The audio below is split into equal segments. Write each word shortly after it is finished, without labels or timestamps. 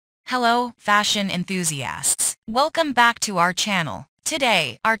Hello, fashion enthusiasts. Welcome back to our channel.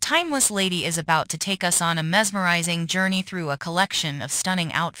 Today, our timeless lady is about to take us on a mesmerizing journey through a collection of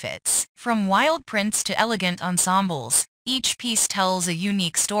stunning outfits. From wild prints to elegant ensembles, each piece tells a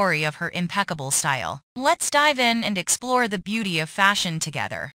unique story of her impeccable style. Let's dive in and explore the beauty of fashion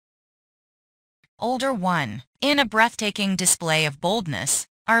together. Older 1. In a breathtaking display of boldness,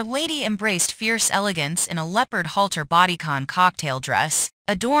 Our Lady embraced fierce elegance in a leopard halter bodycon cocktail dress,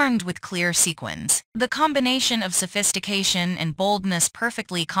 adorned with clear sequins. The combination of sophistication and boldness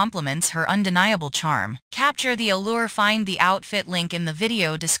perfectly complements her undeniable charm. Capture the allure. Find the outfit link in the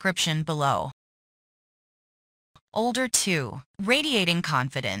video description below. Older 2. Radiating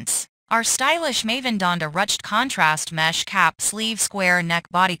confidence. Our stylish maven donned a ruched contrast mesh cap sleeve square neck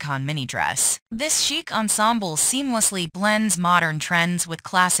bodycon mini dress. This chic ensemble seamlessly blends modern trends with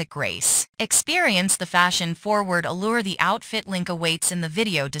classic grace. Experience the fashion-forward allure. The outfit link awaits in the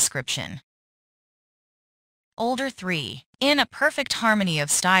video description. Older 3. In a perfect harmony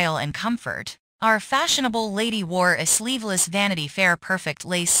of style and comfort, our fashionable lady wore a sleeveless Vanity Fair perfect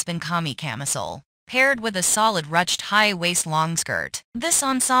lace spinkami camisole, paired with a solid ruched high-waist long skirt. This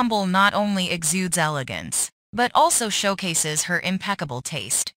ensemble not only exudes elegance, but also showcases her impeccable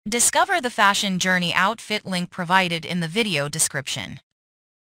taste. Discover the fashion journey. Outfit link provided in the video description.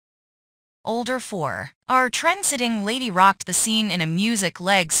 Older 4. Our trend-setting lady rocked the scene in a music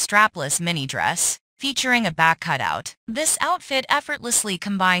legs strapless mini dress, featuring a back cutout. This outfit effortlessly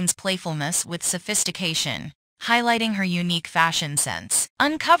combines playfulness with sophistication, highlighting her unique fashion sense.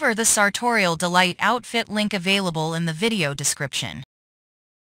 Uncover the sartorial delight. Outfit link available in the video description.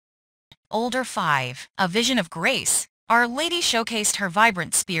 Older 5. A vision of grace. Our Lady showcased her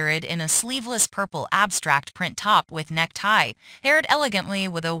vibrant spirit in a sleeveless purple abstract print top with necktie, paired elegantly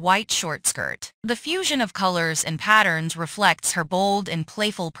with a white short skirt. The fusion of colors and patterns reflects her bold and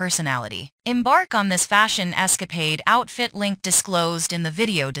playful personality. Embark on this fashion escapade. Outfit link disclosed in the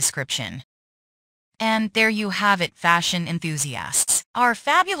video description. And there you have it, fashion enthusiasts. Our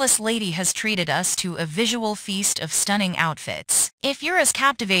fabulous lady has treated us to a visual feast of stunning outfits. If you're as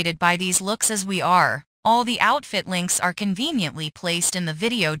captivated by these looks as we are, all the outfit links are conveniently placed in the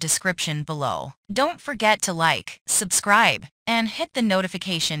video description below. Don't forget to like, subscribe, and hit the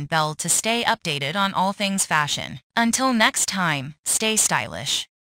notification bell to stay updated on all things fashion. Until next time, stay stylish.